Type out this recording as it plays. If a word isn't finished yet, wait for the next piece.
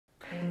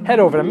Head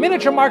over to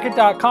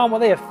miniaturemarket.com where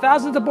they have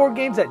thousands of board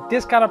games at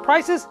discounted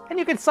prices and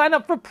you can sign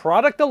up for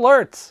product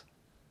alerts.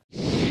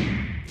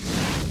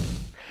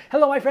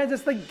 Hello my friends,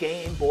 it's the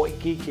Game Boy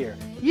Geek here.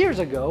 Years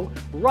ago,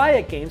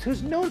 Riot Games,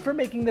 who's known for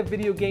making the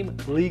video game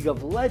League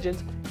of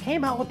Legends,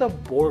 came out with a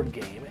board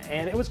game,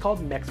 and it was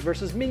called Mechs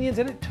vs. Minions,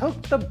 and it took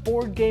the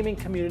board gaming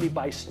community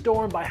by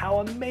storm by how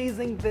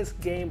amazing this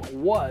game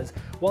was.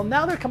 Well,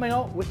 now they're coming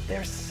out with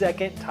their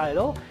second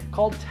title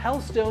called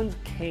Tellstones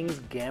King's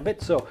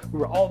Gambit, so we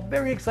were all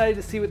very excited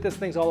to see what this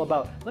thing's all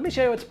about. Let me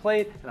show you how it's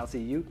played, and I'll see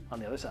you on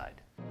the other side.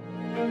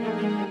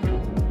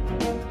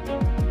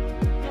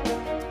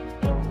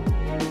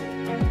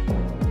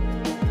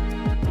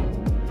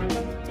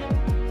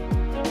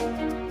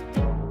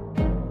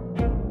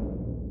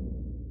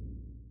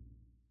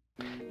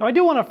 Now I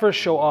do want to first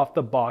show off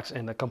the box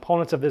and the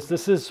components of this.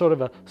 This is sort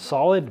of a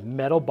solid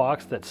metal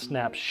box that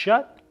snaps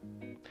shut.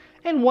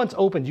 And once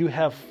opened, you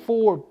have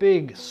 4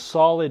 big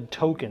solid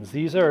tokens.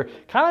 These are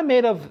kind of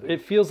made of,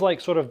 it feels like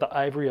sort of the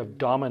ivory of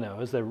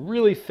dominoes. They're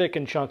really thick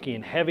and chunky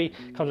and heavy.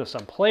 Comes with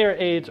some player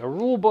aids, a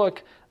rule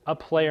book, a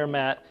player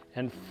mat,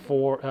 and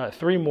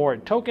 3 more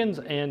tokens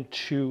and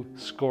 2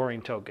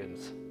 scoring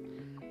tokens.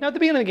 Now at the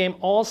beginning of the game,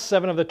 all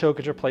 7 of the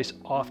tokens are placed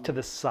off to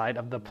the side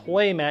of the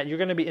play mat. You're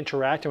going to be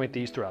interacting with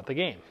these throughout the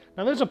game.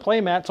 Now there's a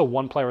play mat, so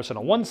one player will sit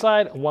on one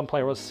side, and one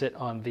player will sit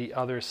on the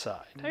other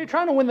side. Now you're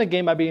trying to win the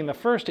game by being the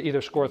first to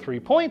either score 3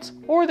 points,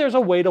 or there's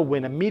a way to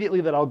win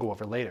immediately that I'll go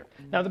over later.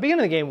 Now at the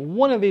beginning of the game,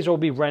 one of these will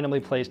be randomly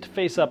placed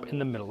face up in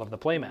the middle of the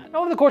play mat. Now,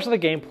 over the course of the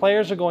game,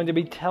 players are going to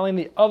be telling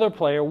the other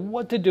player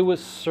what to do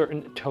with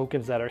certain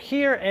tokens that are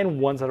here and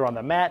ones that are on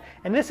the mat.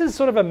 And this is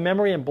sort of a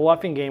memory and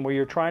bluffing game where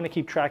you're trying to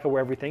keep track of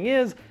where everything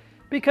is,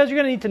 because you're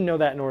going to need to know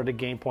that in order to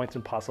gain points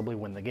and possibly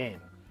win the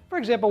game. For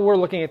example, we're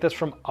looking at this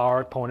from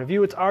our point of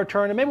view. It's our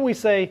turn, and maybe we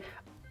say,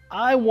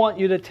 I want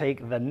you to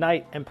take the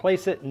knight and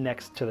place it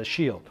next to the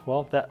shield.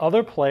 Well, that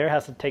other player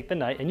has to take the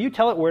knight, and you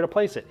tell it where to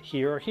place it,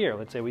 here or here.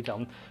 Let's say we tell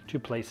them to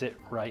place it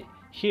right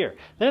here.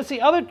 Then it's the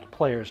other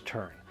player's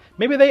turn.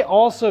 Maybe they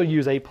also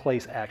use a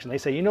place action. They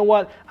say, you know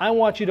what, I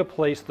want you to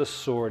place the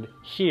sword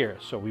here.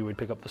 So we would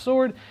pick up the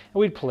sword, and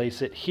we'd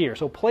place it here.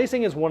 So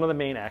placing is one of the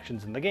main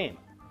actions in the game.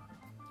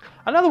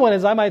 Another one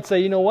is I might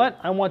say, you know what,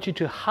 I want you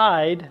to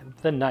hide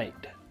the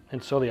knight.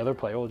 And so the other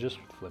player will just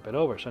flip it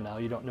over. So now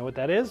you don't know what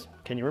that is.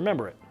 Can you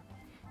remember it?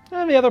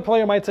 And the other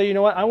player might say, you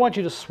know what, I want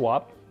you to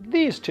swap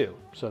these 2.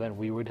 So then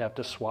we would have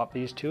to swap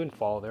these 2 and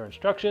follow their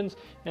instructions,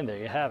 and there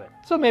you have it.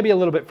 So maybe a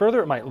little bit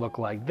further, it might look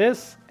like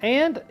this,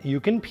 and you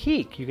can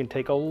peek. You can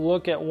take a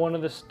look at one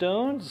of the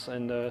stones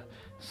and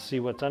see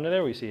what's under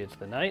there. We see it's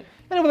the knight.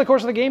 And over the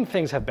course of the game,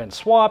 things have been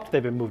swapped,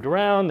 they've been moved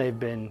around, they've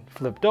been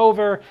flipped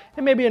over,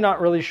 and maybe you're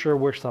not really sure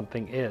where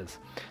something is.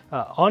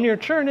 On your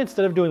turn,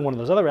 instead of doing one of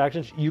those other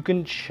actions, you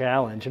can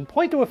challenge and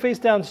point to a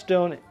face-down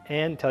stone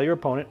and tell your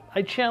opponent,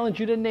 I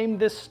challenge you to name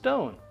this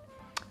stone.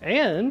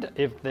 And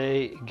if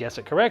they guess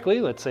it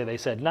correctly, let's say they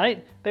said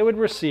knight, they would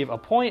receive a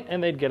point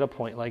and they'd get a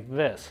point like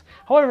this.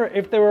 However,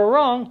 if they were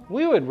wrong,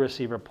 we would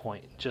receive a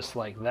point just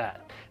like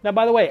that. Now,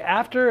 by the way,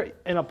 after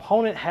an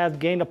opponent has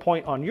gained a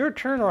point on your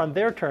turn or on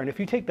their turn, if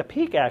you take the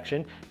peek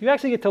action, you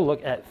actually get to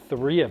look at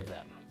 3 of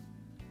them.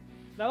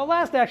 Now, the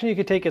last action you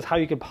could take is how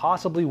you could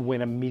possibly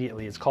win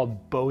immediately. It's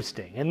called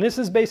boasting. And this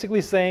is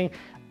basically saying,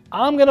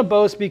 I'm going to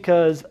boast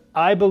because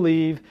I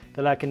believe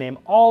that I can name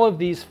all of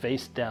these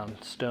face-down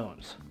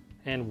stones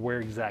and where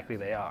exactly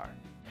they are.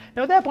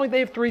 Now at that point they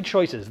have 3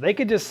 choices. They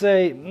could just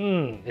say,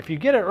 if you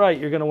get it right,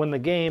 you're going to win the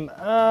game.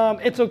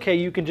 It's okay,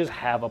 you can just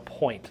have a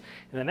point.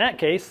 And in that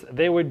case,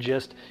 they would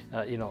just,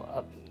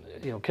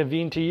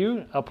 convene to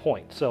you a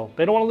point. So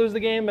they don't want to lose the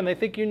game and they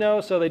think you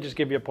know, so they just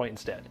give you a point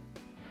instead.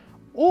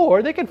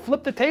 Or they could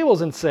flip the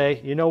tables and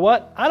say, you know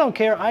what, I don't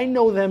care, I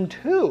know them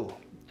too.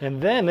 And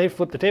then they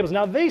flip the tables.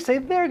 Now they say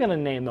they're going to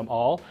name them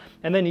all.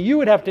 And then you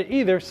would have to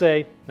either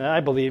say, I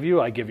believe you,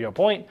 I give you a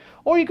point.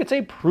 Or you could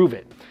say, prove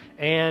it.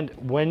 And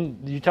when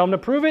you tell them to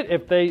prove it,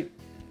 if they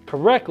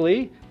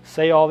correctly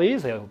say all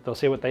these, they'll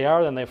say what they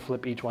are, then they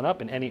flip each one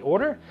up in any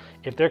order.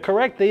 If they're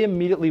correct, they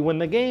immediately win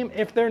the game.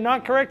 If they're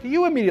not correct,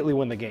 you immediately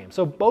win the game.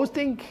 So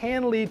boasting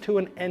can lead to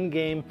an end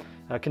game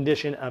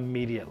condition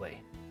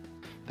immediately.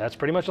 That's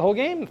pretty much the whole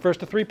game. The first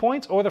to 3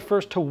 points or the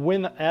first to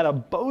win at a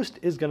boast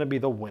is going to be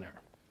the winner.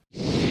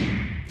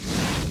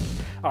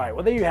 All right,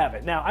 well, there you have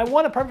it. Now, I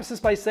want to preface this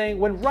by saying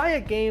when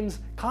Riot Games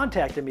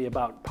contacted me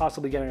about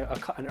possibly getting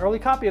an early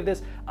copy of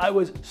this, I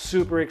was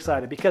super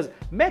excited because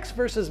Mechs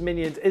vs.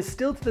 Minions is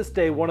still to this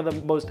day one of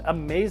the most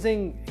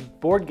amazing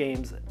board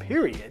games,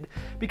 period,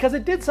 because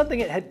it did something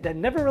that had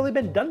never really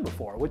been done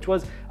before, which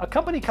was a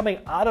company coming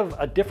out of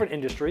a different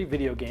industry,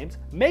 video games,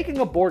 making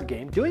a board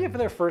game, doing it for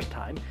their first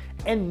time,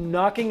 and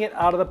knocking it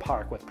out of the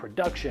park with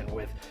production,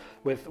 with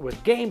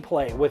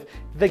gameplay, with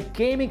the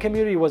gaming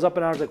community was up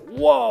in arms like,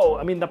 whoa,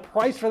 I mean, the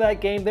price for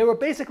that game, they were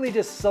basically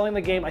just selling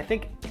the game, I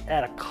think,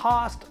 at a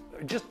cost,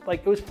 just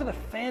like it was for the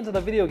fans of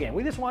the video game.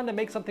 We just wanted to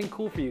make something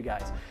cool for you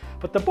guys.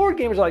 But the board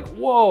gamers are like,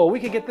 whoa, we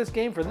could get this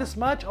game for this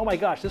much? Oh my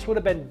gosh, this would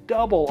have been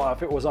double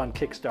if it was on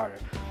Kickstarter.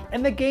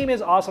 And the game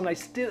is awesome.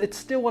 It's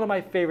still one of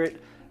my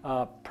favorite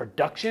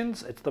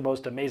productions. It's the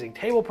most amazing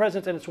table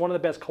presence, and it's one of the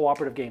best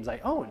cooperative games I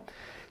own.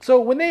 So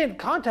when they had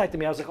contacted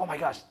me, I was like, oh my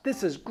gosh,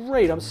 this is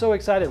great. I'm so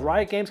excited.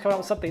 Riot Games coming out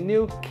with something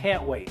new.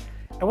 Can't wait.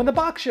 And when the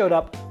box showed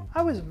up,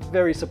 I was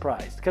very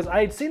surprised because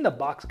I had seen the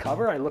box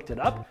cover. I looked it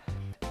up,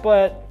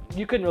 but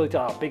you couldn't really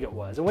tell how big it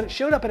was. And when it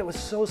showed up and it was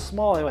so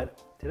small, I went,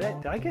 did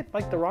I get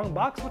like the wrong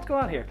box? What's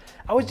going on here?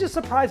 I was just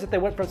surprised that they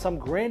went from some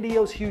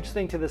grandiose, huge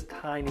thing to this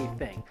tiny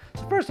thing.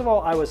 So first of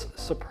all, I was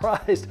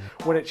surprised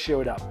when it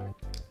showed up.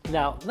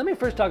 Now, let me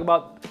first talk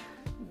about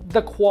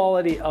the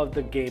quality of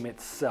the game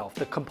itself,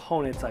 the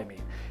components I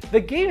mean. The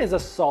game is a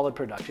solid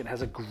production, it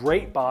has a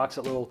great box,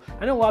 I know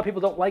a lot of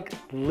people don't like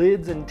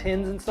lids and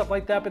tins and stuff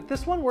like that, but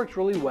this one works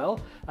really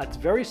well. It's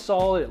very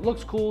solid, it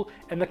looks cool,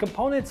 and the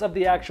components of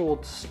the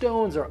actual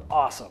stones are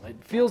awesome.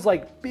 It feels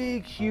like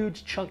big,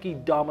 huge, chunky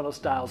domino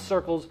style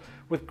circles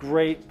with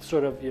great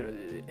sort of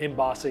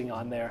embossing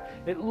on there.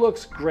 It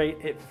looks great,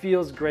 it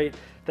feels great.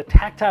 The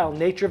tactile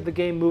nature of the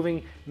game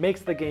moving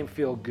makes the game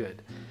feel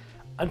good.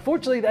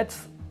 Unfortunately,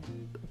 that's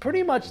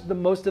pretty much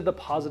most of the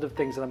positive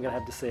things that I'm gonna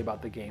have to say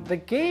about the game. The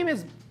game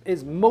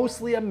is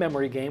mostly a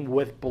memory game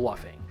with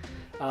bluffing.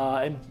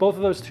 And both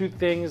of those two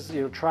things,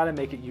 try to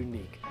make it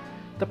unique.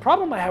 The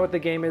problem I have with the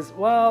game is,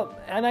 well,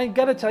 and I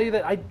gotta tell you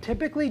that I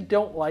typically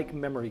don't like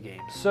memory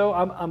games. So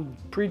I'm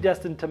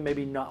predestined to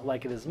maybe not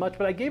like it as much,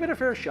 but I gave it a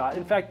fair shot.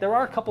 In fact, there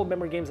are a couple of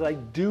memory games that I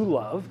do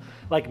love,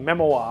 like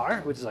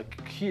Memoir, which is a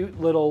cute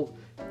little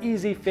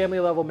easy family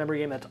level memory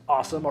game that's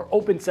awesome, or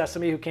Open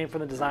Sesame, who came from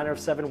the designer of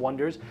Seven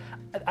Wonders.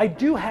 I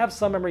do have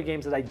some memory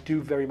games that I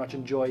do very much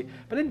enjoy,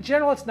 but in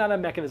general it's not a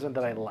mechanism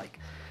that I like.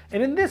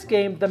 And in this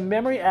game, the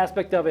memory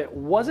aspect of it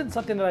wasn't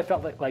something that I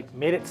felt like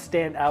made it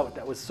stand out,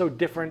 that was so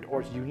different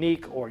or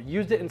unique, or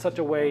used it in such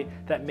a way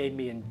that made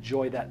me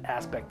enjoy that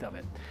aspect of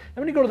it.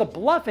 Now when you go to the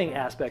bluffing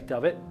aspect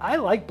of it, I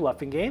like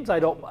bluffing games. I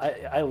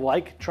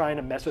like trying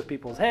to mess with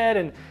people's head,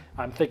 and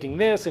I'm thinking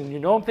this,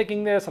 and I'm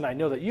thinking this, and I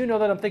know that you know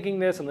that I'm thinking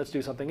this, and let's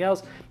do something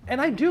else. And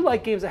I do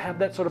like games that have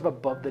that sort of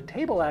above the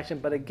table action,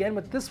 but again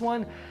with this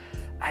one,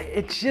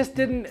 it just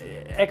didn't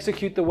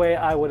execute the way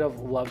I would have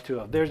loved to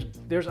have.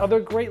 There's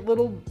other great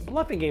little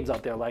bluffing games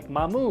out there like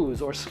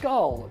Mamoo's or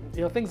Skull,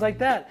 things like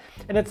that.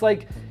 And it's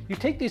like you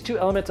take these two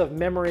elements of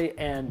memory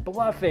and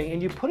bluffing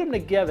and you put them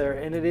together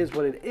and it is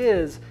what it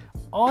is.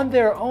 On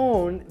their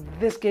own,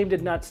 this game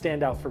did not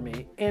stand out for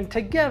me. And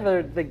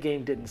together, the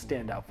game didn't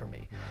stand out for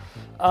me.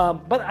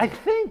 But I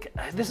think,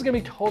 this is gonna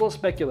be total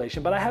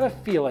speculation, but I have a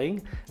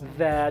feeling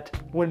that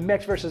when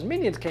Mechs vs.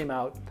 Minions came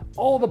out,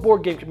 all the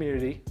board game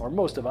community, or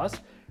most of us,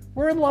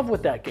 were in love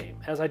with that game,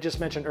 as I just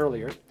mentioned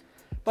earlier.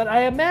 But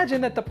I imagine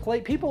that the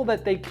people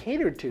that they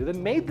catered to, that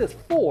made this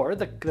for,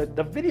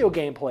 the video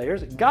game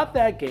players, got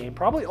that game,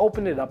 probably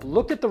opened it up,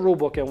 looked at the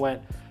rulebook and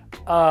went,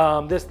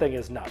 this thing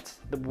is nuts.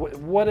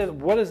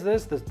 What is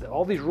this?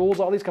 All these rules,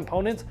 all these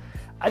components?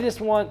 I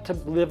just want to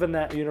live in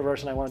that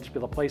universe and I want to just be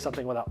able to play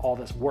something without all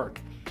this work.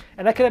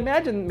 And I can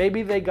imagine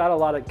maybe they got a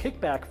lot of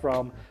kickback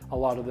from a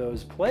lot of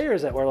those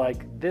players that were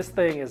like, this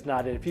thing is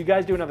not it. If you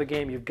guys do another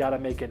game, you've got to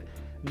make it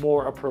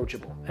more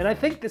approachable. And I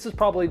think this is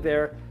probably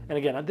there, and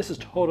again, this is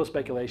total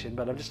speculation,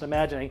 but I'm just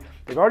imagining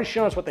they've already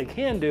shown us what they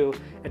can do,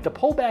 and to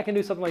pull back and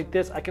do something like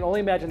this, I can only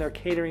imagine they're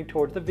catering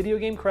towards the video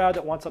game crowd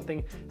that wants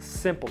something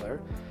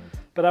simpler.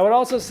 But I would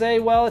also say,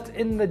 well, it's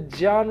in the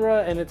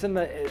genre and it's in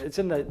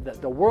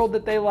the world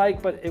that they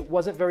like, but it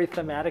wasn't very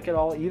thematic at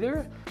all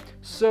either.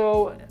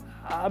 So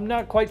I'm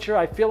not quite sure.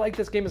 I feel like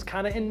this game is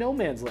kind of in no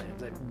man's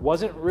land. It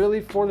wasn't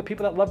really for the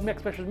people that love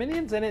Mechs vs.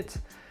 Minions, and it's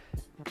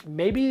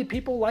maybe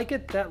people like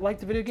it that like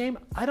the video game.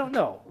 I don't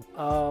know.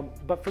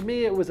 But for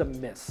me, it was a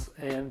miss.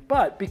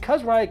 But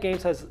because Riot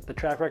Games has the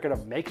track record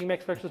of making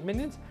Mechs vs.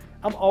 Minions,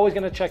 I'm always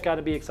going to check out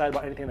and be excited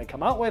about anything they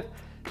come out with.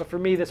 But for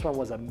me, this one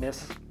was a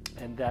miss.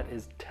 And that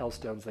is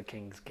Tellstones, the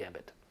King's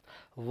Gambit.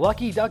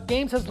 Lucky Duck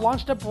Games has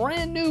launched a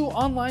brand new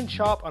online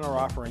shop and are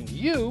offering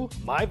you,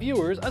 my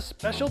viewers, a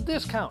special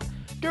discount.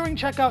 During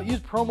checkout, use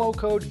promo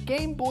code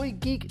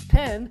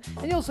GameBoyGeek10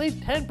 and you'll save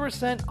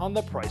 10% on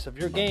the price of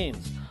your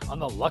games. On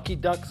the Lucky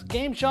Ducks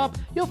game shop,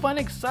 you'll find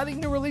exciting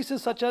new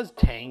releases such as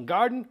Tang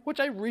Garden, which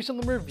I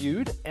recently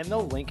reviewed, and the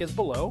link is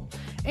below,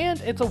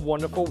 and It's a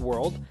Wonderful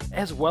World,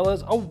 as well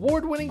as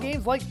award-winning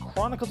games like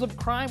Chronicles of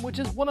Crime, which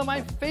is one of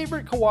my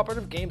favorite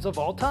cooperative games of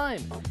all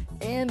time,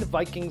 and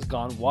Vikings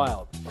Gone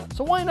Wild.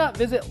 So why not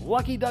visit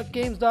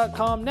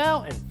LuckyDuckGames.com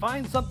now and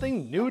find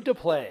something new to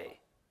play?